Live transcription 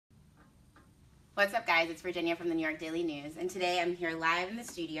What's up, guys? It's Virginia from the New York Daily News, and today I'm here live in the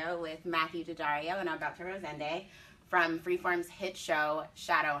studio with Matthew Daddario and Alberto Rosende from Freeform's hit show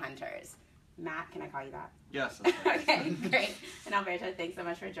Shadowhunters. Matt, can I call you that? Yes. That's right. Okay, great. And Alberto, thanks so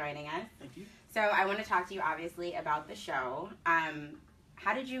much for joining us. Thank you. So I want to talk to you, obviously, about the show.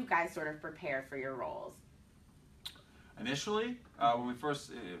 How did you guys sort of prepare for your roles? Initially, when we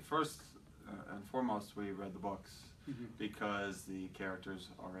first and foremost, we read the books. Because the characters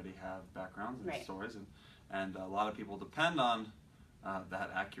already have backgrounds and stories, and a lot of people depend on that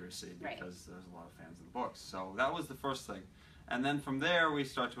accuracy because there's a lot of fans of the books. So that was the first thing, and then from there we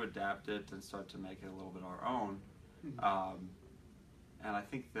start to adapt it and start to make it a little bit our own. And I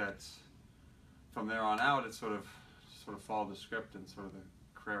think that from there on out, it sort of followed the script, and sort of the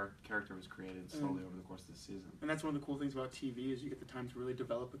character was created slowly over the course of the season. And that's one of the cool things about TV is you get the time to really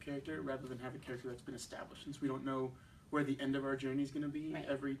develop a character rather than have a character that's been established. Since we don't know where the end of our journey is going to be,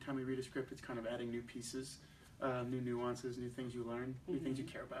 every time we read a script, it's kind of adding new pieces, new nuances, new things you learn, new things you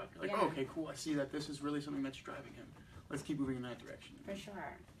care about. You're like, oh, okay, cool, I see that this is really something that's driving him. Let's keep moving in that direction. For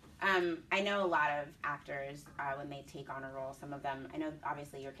sure. I know a lot of actors, when they take on a role, some of them, I know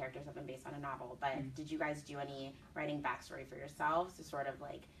obviously your characters have been based on a novel, but did you guys do any writing backstory for yourselves to sort of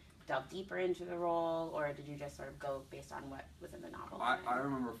like delve deeper into the role, or did you just sort of go based on what was in the novel? I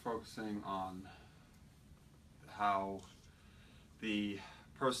remember focusing on how the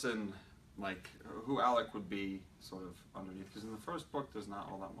person, like who Alec would be sort of underneath, because in the first book there's not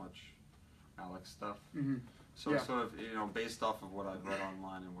all that much Alec stuff. So sort of, based off of what I've read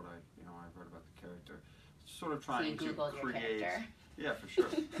online and what I've read about the character, sort of trying to create. Yeah, for sure,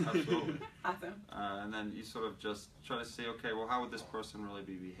 absolutely. Awesome. And then you sort of just try to see, okay, well, how would this person really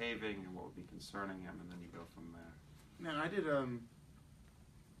be behaving, and what would be concerning him, and then you go from there. Man, I did.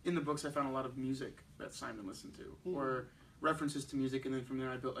 In the books, I found a lot of music that Simon listened to, or references to music, and then from there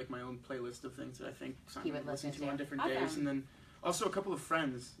I built like my own playlist of things that I think Simon would listen to on different days, and then also a couple of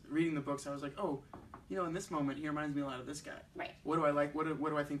friends reading the books. I was like, oh, in this moment, he reminds me a lot of this guy. Right. What do I like? What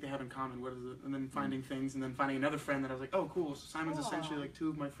do I think they have in common? What is it? And then finding things, and then finding another friend that I was like, oh, cool. So Simon's essentially like two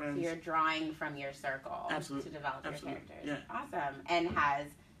of my friends. So you're drawing from your circle to develop your characters. Yeah. Awesome. And has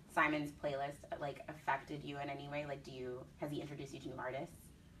Simon's playlist like affected you in any way? Like, has he introduced you to new artists?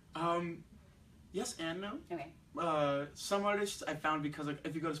 Yes and no. Okay. Some artists I found because like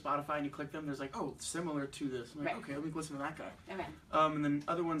if you go to Spotify and you click them, there's like, oh, similar to this. I'm like, okay, let me listen to that guy. Okay. And then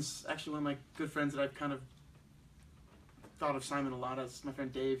other ones, actually one of my good friends that I've kind of thought of Simon a lot as, my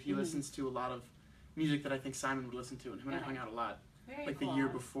friend Dave. He listens to a lot of music that I think Simon would listen to, and him and I hung out a lot. Very cool. The year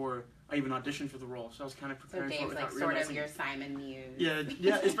before I even auditioned for the role, so I was kind of preparing for it without realizing. Like sort of your Simon muse.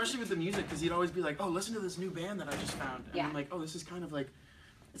 Yeah, especially with the music, because he'd always be like, oh, listen to this new band that I just found. And I'm like, oh, this is kind of like,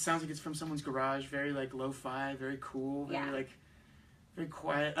 it sounds like it's from someone's garage, very like lo-fi, very cool, very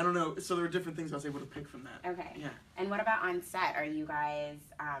quiet. I don't know. So there were different things I was able to pick from that. Okay. Yeah. And what about on set? Are you guys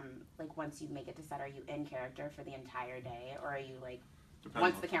like once you make it to set, are you in character for the entire day, or are you like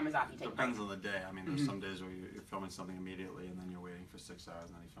once the camera's off you take? Depends on the day. I mean, there's some days where you're filming something immediately, and then you're waiting for 6 hours,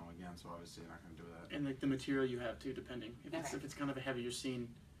 and then you film again. So obviously you're not going to do that. And like the material you have too, depending. If it's kind of a heavier scene,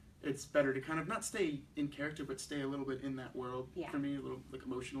 it's better to kind of not stay in character, but stay a little bit in that world for me, a little like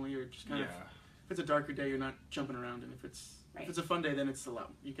emotionally, or just kind of. If it's a darker day, you're not jumping around, and if it's a fun day, then it's a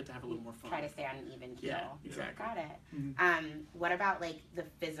lot. You get to have a little more fun. Try to stay on an even keel. Yeah, exactly. Got it. What about like the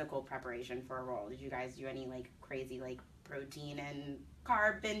physical preparation for a role? Did you guys do any like crazy like protein and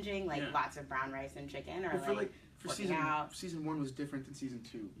carb binging, like lots of brown rice and chicken, or for season 1 was different than season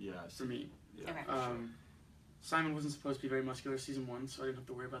 2. Yeah, for me. Yeah. Okay. Simon wasn't supposed to be very muscular season 1, so I didn't have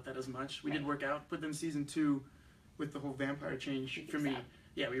to worry about that as much. We did work out, but then season 2, with the whole vampire change, for me,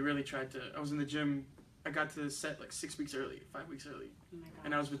 we really tried to. I was in the gym. I got to the set like 6 weeks early, 5 weeks early,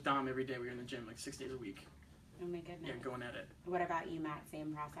 and I was with Dom every day. We were in the gym like 6 days a week. Oh my goodness. Yeah, going at it. What about you, Matt?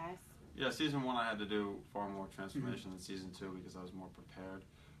 Same process? Yeah, season 1 I had to do far more transformation than season 2 because I was more prepared.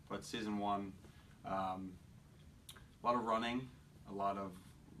 But season 1, a lot of running, a lot of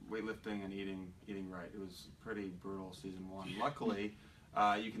weightlifting and eating right. It was pretty brutal season 1. Luckily,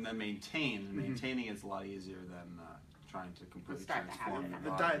 you can then maintain, and maintaining is a lot easier than trying to completely transform your body.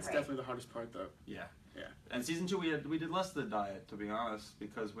 The diet's definitely the hardest part, though. Yeah. And season 2, we did less of the diet, to be honest,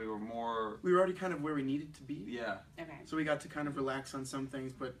 because we were already kind of where we needed to be. Yeah. Okay. So we got to kind of relax on some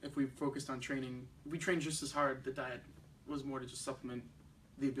things, but if we focused on training, we trained just as hard. The diet was more to just supplement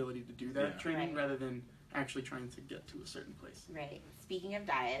the ability to do that training rather than actually trying to get to a certain place. Right. Speaking of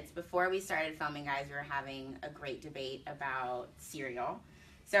diets, before we started filming, guys, we were having a great debate about cereal.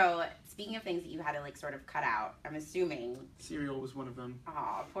 So, speaking of things that you had to like sort of cut out, I'm assuming Cereal was one of them.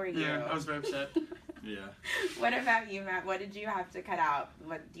 Oh, poor you. Yeah, I was very upset. Yeah. What about you, Matt? What did you have to cut out?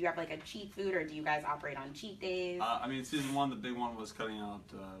 What do you have like a cheat food, or do you guys operate on cheat days? I mean, season 1, the big one was cutting out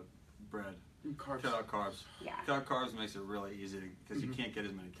bread. Carbs. Cut out carbs. Yeah. Cut out carbs makes it really easy because you can't get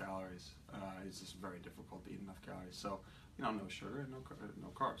as many calories. It's just very difficult to eat enough calories. So, you know, no sugar, no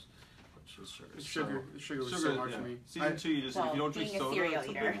carbs. Which is sugar. Sugar was so hard for me. Season 2, you just if you don't drink soda, it's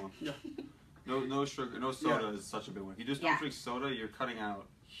a big one. Yeah. No sugar, no soda is such a big one. If you just don't drink soda, you're cutting out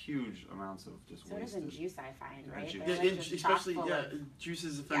huge amounts of just wasted. Sodas and juice, I find, right? Juice. They're, like, just especially chock-full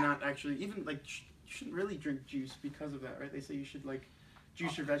juices if they're not actually even like you shouldn't really drink juice because of that, right? They say you should like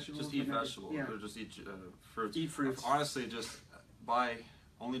juice your vegetables. Just eat vegetables or just eat fruits. Eat fruits. Honestly, just by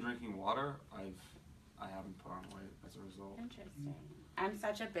only drinking water, I haven't put on weight as a result. Interesting. I'm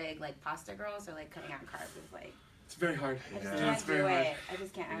such a big like pasta girl, so like cutting out carbs is like it's very hard. I just Yeah. can't It's very do hard. it. I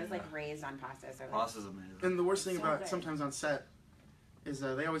just can't. I was like raised on pasta, so like, Pasta's amazing. And the worst thing So about good. sometimes on set is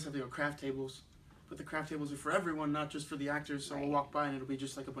they always have craft tables, but the craft tables are for everyone, not just for the actors. So Right. we'll walk by and it'll be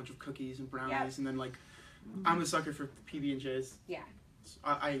just like a bunch of cookies and brownies, Yep. and then like I'm a sucker for PB&Js. yeah. So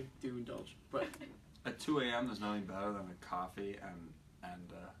I do indulge, but At 2 a.m., there's nothing better than a coffee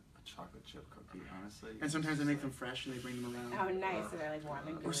and a chocolate chip cookie, honestly. and sometimes they make them fresh and they bring them around. Oh, nice. So they're like warm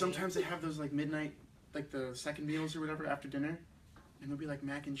and gooey. Or sometimes they have those like midnight, like the second meals or whatever after dinner, and there'll be like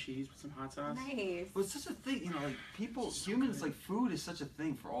mac and cheese with some hot sauce. Nice. Well, it's such a thing, you know, like people, So humans, good. like food is such a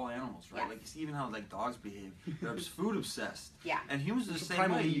thing for all animals, right? Yeah. Like you see even how like dogs behave. They're just food obsessed. Yeah. And humans are the It's a same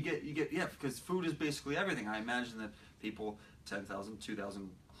primal way. need. You get, because food is basically everything. I imagine that people 10,000, 2,000,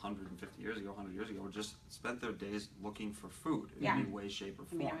 150 years ago, 100 years ago, just spent their days looking for food in Yeah. any way, shape, or I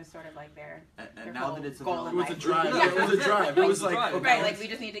form. mean, it was sort of like their And now that it's goal in It was a life. drive. Yeah. It was a drive. It was like Right. okay, Right, like we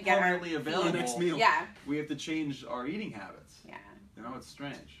just need to get our permanently available. next meal. Yeah. We have to change our eating habits. Yeah. You know, it's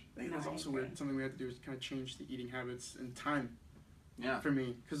strange. I think that's No, I also agree. weird. Something we had to do is kind of change the eating habits and time Yeah. for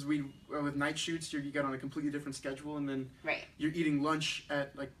me, because with night shoots you get on a completely different schedule, and then Right. you're eating lunch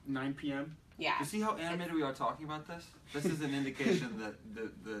at like 9 p.m. Yeah. You see how animated we are talking about this? This is an indication that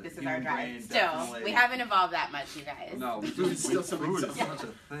the This is human our brain drive. Still, definitely... we haven't evolved that much, you guys. No, Food is still something food is so- such a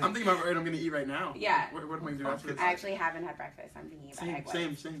thing. I'm thinking about what I'm going to eat right now. Yeah. What am I going to do after this? I actually haven't had breakfast. I'm thinking about egg whites. Same.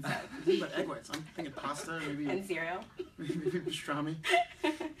 I'm thinking about egg whites. I'm thinking pasta, maybe And cereal. maybe pastrami.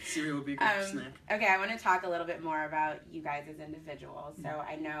 Cereal would be a good snack. Okay, I want to talk a little bit more about you guys as individuals. So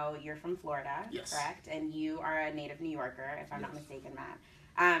I know you're from Florida, Yes. correct? And you are a native New Yorker, if I'm not Yes. mistaken, Matt.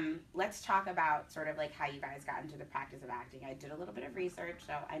 Let's talk about sort of like how you guys got into the practice of acting. I did a little bit of research,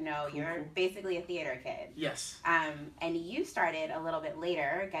 so I know you're Cool. basically a theater kid. Yes. And you started a little bit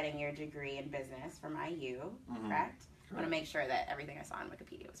later getting your degree in business from IU, correct? I want to make sure that everything I saw on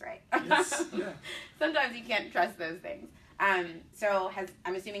Wikipedia was right. Yes. Yeah. Sometimes you can't trust those things. So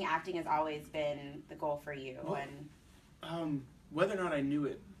I'm assuming acting has always been the goal for you. Well, And whether or not I knew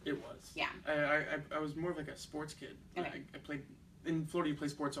it, it was. Yeah. I was more of like a sports kid. Okay. I played in Florida. You play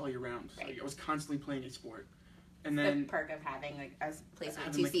sports all year round, so Right. I was constantly playing a sport. And the then perk of having like a place with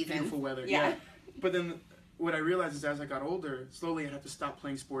having two like seasons. beautiful weather. Yeah. But then what I realized is as I got older, slowly I had to stop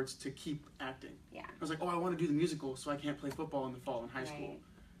playing sports to keep acting. Yeah. I was like, oh, I want to do the musical, so I can't play football in the fall in high school. Right.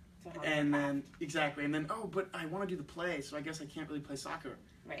 So how And did that- then exactly, and then oh, but I want to do the play, so I guess I can't really play soccer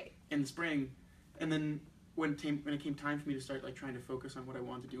right. in the spring. And then when it came time for me to start like trying to focus on what I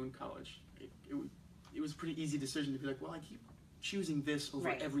wanted to do in college, it was a pretty easy decision to be like, well, I keep choosing this over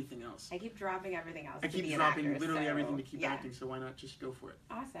Right. everything else. I keep dropping everything else. I to keep be an dropping actor, literally so, everything to keep yeah. acting, so why not just go for it?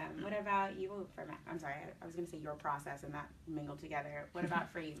 Awesome. What about you for Matt? I'm sorry, I was going to say your process and that mingled together. What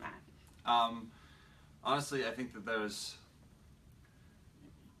about for you, Matt? Honestly, I think that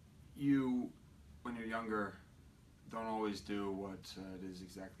when you're younger, don't always do what it is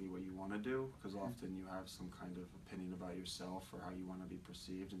exactly what you want to do, because often you have some kind of opinion about yourself or how you want to be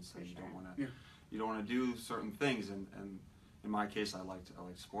perceived, and so For you sure. don't want to Yeah. you don't want to do certain things. And in my case, I liked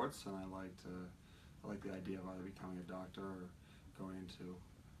sports, and I liked the idea of either becoming a doctor or going into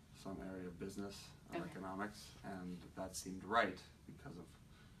some area of business or Okay. economics, and that seemed right because of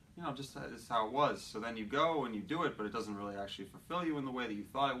just that is how it was. So then you go and you do it, but it doesn't really actually fulfill you in the way that you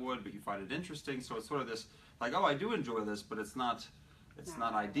thought it would, but you find it interesting. So it's sort of this, like, oh, I do enjoy this, but it's not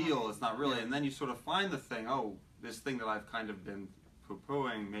ideal, it's not really. And then you sort of find the thing, oh, this thing that I've kind of been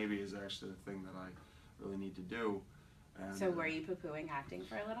poo-pooing maybe is actually the thing that I really need to do. And, So were you poo-pooing acting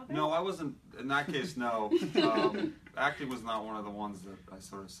for a little bit? no, I wasn't. In that case, no. Acting was not one of the ones that I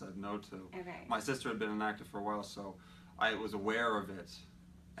sort of said no to. Okay. My sister had been an actor for a while, so I was aware of it.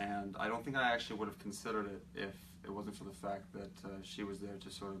 And I don't think I actually would have considered it if it wasn't for the fact that she was there to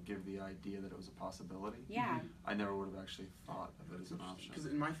sort of give the idea that it was a possibility. Yeah. I never would have actually thought of it as an option. Because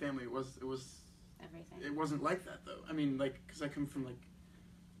in my family, it was Everything. it wasn't like that though. I mean, like, because I come from like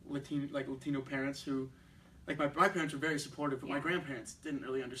Latino parents who, like, my parents were very supportive, but my grandparents didn't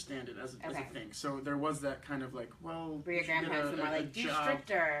really understand it as a thing. So there was that kind of like, well, Were your grandparents more like, do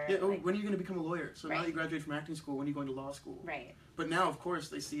stricter? Yeah, like, when are you going to become a lawyer? So now Right. you graduate from acting school, when are you going to law school? Right. But now, of course,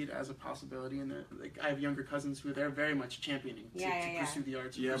 they see it as a possibility, and like I have younger cousins who they're very much championing to pursue the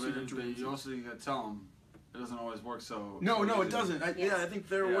arts. Yeah, pursue their but dreams. you also got to tell them it doesn't always work so. No, so no, it easy. doesn't. I think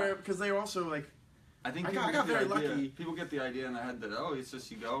they're aware because they're also like. I think I people got get the very idea, lucky. People get the idea in their head that, oh, it's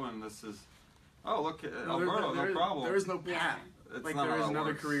just you go and this is, oh, look, No, Alberto, no problem. There is no path. It's Like not there how is that in other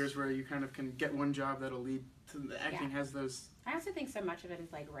works. careers where you kind of can get one job that'll lead to the acting has those. I also think so much of it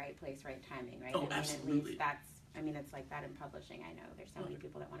is like right place, right timing, right? Oh, I mean, absolutely. At least that's. I mean, it's like that in publishing. I know there's so many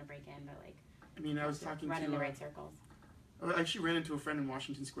people that want to break in, but like. I mean, I was talking run to. in the right circles. I actually ran into a friend in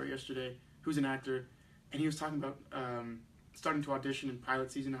Washington Square yesterday who's an actor, and he was talking about starting to audition in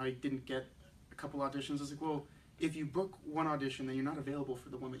pilot season. How he didn't get a couple auditions. I was like, well, if you book one audition, then you're not available for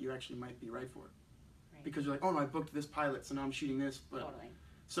the one that you actually might be right for. Right. Because you're like, oh, no, I booked this pilot, so now I'm shooting this. But Totally.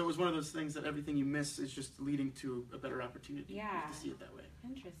 so it was one of those things that everything you miss is just leading to a better opportunity. Yeah. You have to see it that way.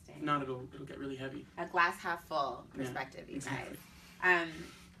 Interesting. If not, it'll get really heavy. A glass half full perspective, you exactly. guys.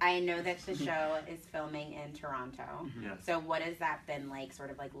 I know that the show is filming in Toronto. Yes. So what has that been like,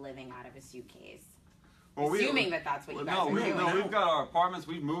 sort of like living out of a suitcase? Well, Assuming that's what you guys are doing. No, we've got our apartments.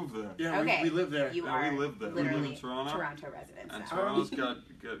 We've moved there. Yeah, Okay. we live there. You Yeah, are we live there. We live literally in Toronto. residents. And now. Toronto's got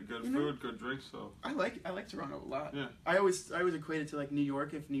good You know- food, good drinks. So I like Toronto a lot. Yeah. I always equate it to like New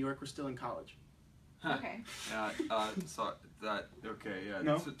York if New York were still in college. Okay. yeah. So that okay. Yeah.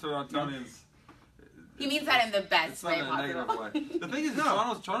 No? Torontonians. He means that in the best It's not way in a negative possible. way. The thing is,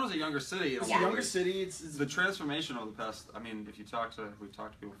 Toronto's a younger city. It's Yeah. a younger city. It's The transformation over the past, I mean, if you talk to, we've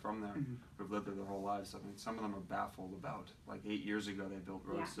talked to people from there Mhm. who've lived there their whole lives, I mean, some of them are baffled about, like 8 years ago they built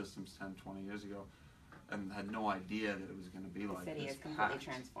road Yeah. systems, 10, 20 years ago, and had no idea that it was going to be The like city this is completely packed.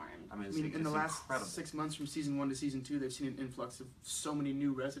 transformed. I mean, I it's, mean, it's in the last incredible. 6 months from season 1 to season 2, they've seen an influx of so many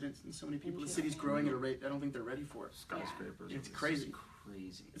new residents and so many people. The city's Interesting. growing at a rate I don't think they're ready for. Skyscrapers. It's just crazy.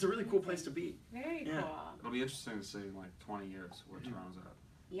 crazy. It's a really cool place to be. Very Yeah. cool. It'll be interesting to see in like 20 years where Mhm. Toronto's at.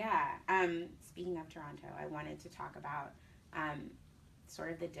 Yeah. Speaking of Toronto, I wanted to talk about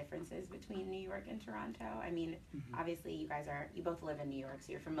sort of the differences between New York and Toronto. I mean, Mhm. obviously you both live in New York,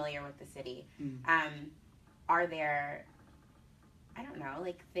 so you're familiar with the city. Mhm. Are there, I don't know,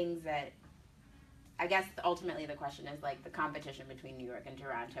 like things that, I guess ultimately the question is like the competition between New York and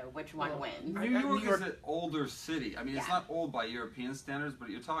Toronto, which one Well, wins? I- New I- York New York- is an older city. I mean, it's Yeah. not old by European standards, but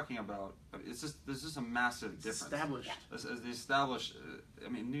you're talking about, it's just, there's just a massive It's difference. established. Yeah. As the established, I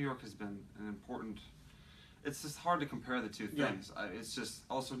mean, New York has been an important. It's just hard to compare the two Yeah. things. It's just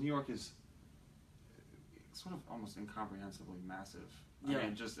also New York is sort of almost incomprehensibly massive. Yeah. I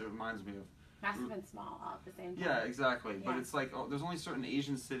mean, just it reminds me of. Massive and small all at the same time. Yeah, exactly. But Yeah. it's like there's only certain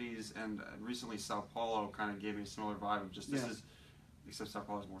Asian cities, and recently Sao Paulo kind of gave me a similar vibe of just this Yeah. is, except Sao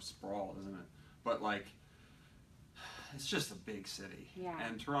Paulo is more sprawl, isn't it? But like, it's just a big city. Yeah.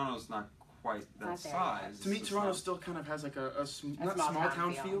 And Toronto's not quite that not there size. To me, It's Toronto not- still kind of has like not A small small town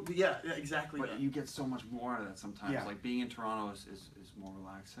town feel, but yeah, exactly. But that. you get so much more out of that sometimes. Yeah. Like being in Toronto is more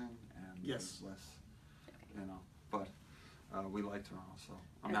relaxing and Yes. there's less, you know. But we like Toronto, so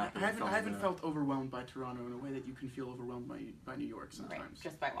I'm I happy. haven't, with I haven't there. felt overwhelmed by Toronto in a way that you can feel overwhelmed by New York Right, sometimes.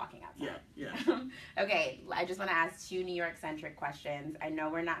 just by walking outside. Yeah, yeah. Okay, I just want to ask 2 New York-centric questions. I know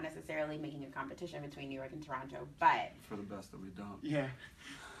we're not necessarily making a competition between New York and Toronto, but For the best that we don't. Yeah.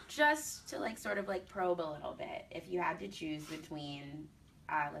 just to like sort of like probe a little bit, if you had to choose between,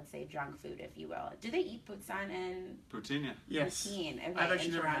 let's say junk food, if you will, do they eat poutine in Poutine, yeah. Yes. poutine? Okay, I've actually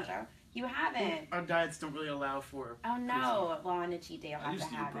in never had Toronto, you haven't. Our diets don't really allow for. Oh no! Well, on a cheat day, I'll I have used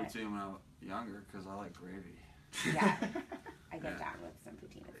to to eat have it. poutine when I was younger because I like gravy. Yeah. I get Yeah. down with some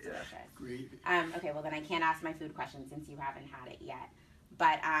poutine. It's Yeah. delicious. Gravy. Okay, well then I can't ask my food question since you haven't had it yet.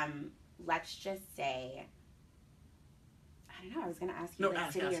 But let's just say, I don't know. I was gonna ask you No, like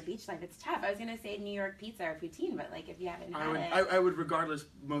ask, city or ask. beach life. It's tough. I was gonna say New York pizza or poutine, but like if you haven't had it, I would regardless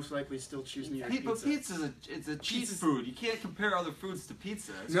most likely still choose New York But pizza. pizza's it's a cheap Pizza's- food. You can't compare other foods to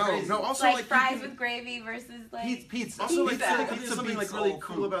pizza. It's No, crazy. no. it's Also, like fries you can- with gravy versus like Pizza. Also, like, Pizza. I think Pizza there's something like beats really all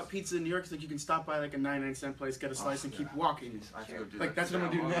cool foods. about pizza in New York is like you can stop by like a 99-cent place, get a slice, and keep yeah. walking. Jeez, I have to go do Like, that. that's what I'm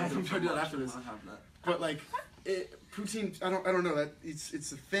gonna do Well, now. I'll I'm gonna do that after I'm this. gonna have that. But like, poutine, I don't know that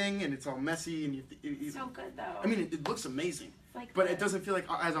it's a thing and it's all messy and it's so good though. I mean, it looks amazing, it's like but the it doesn't feel like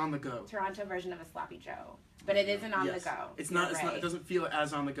as on the go. Toronto version of a sloppy Joe. But it isn't on Yes. the go. It's not. You're It's not. It right. doesn't feel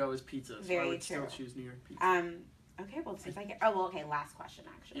as on the go as pizza. So Very I would still true. choose New York pizza. Okay, well, since I get... Oh, well, okay, last question,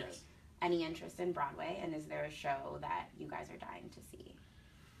 actually. Yes. Any interest in Broadway, and is there a show that you guys are dying to see?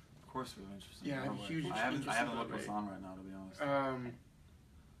 Of course, we have interest in Yeah, I have a Broadway. huge I haven't interest in looked what's Broadway. on right now, to be honest.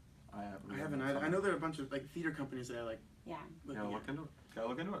 I haven't either. I know there are a bunch of like theater companies that I like. Yeah. Gotta look into it. Gotta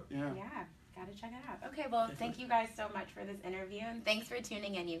look into it. Yeah. Yeah, gotta check it out. Okay, well, thank you guys so much for this interview, and thanks for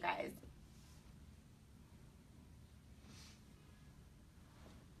tuning in, you guys.